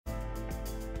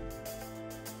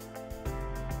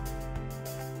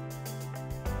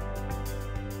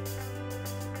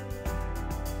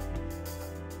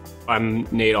I'm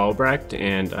Nate Albrecht,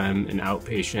 and I'm an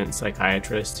outpatient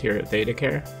psychiatrist here at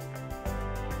ThedaCare.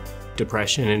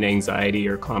 Depression and anxiety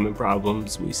are common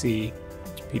problems we see.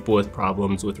 People with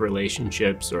problems with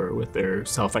relationships or with their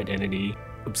self-identity.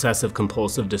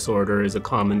 Obsessive-compulsive disorder is a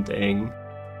common thing.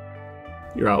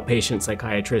 Your outpatient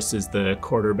psychiatrist is the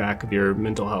quarterback of your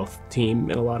mental health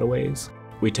team in a lot of ways.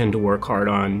 We tend to work hard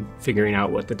on figuring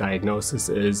out what the diagnosis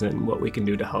is and what we can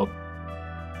do to help.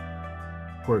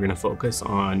 We're going to focus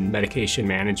on medication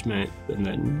management and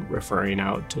then referring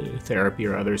out to therapy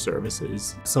or other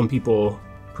services. Some people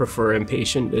prefer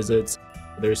inpatient visits.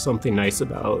 There's something nice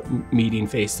about meeting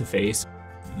face-to-face.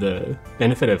 The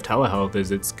benefit of telehealth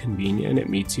is it's convenient. It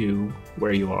meets you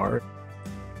where you are.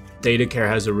 ThedaCare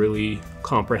has a really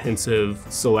comprehensive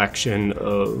selection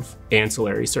of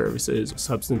ancillary services,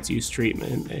 substance use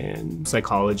treatment and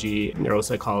psychology,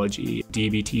 neuropsychology,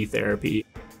 DBT therapy.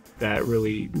 That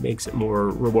really makes it more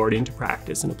rewarding to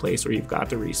practice in a place where you've got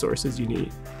the resources you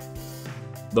need.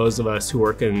 Those of us who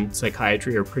work in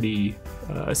psychiatry are pretty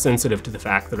sensitive to the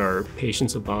fact that our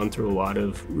patients have gone through a lot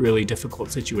of really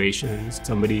difficult situations.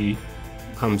 Somebody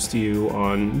comes to you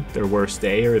on their worst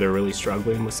day or they're really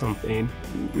struggling with something.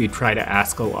 We try to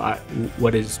ask a lot,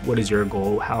 what is your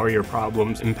goal? How are your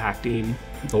problems impacting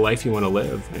the life you want to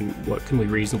live? And what can we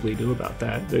reasonably do about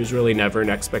that? There's really never an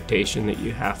expectation that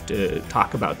you have to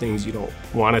talk about things you don't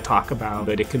want to talk about,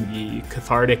 but it can be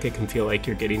cathartic. It can feel like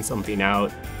you're getting something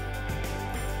out.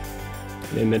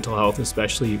 In mental health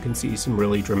especially, you can see some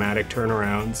really dramatic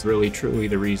turnarounds. Really, truly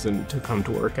the reason to come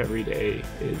to work every day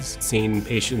is seeing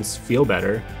patients feel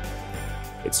better.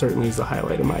 It certainly is the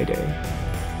highlight of my day.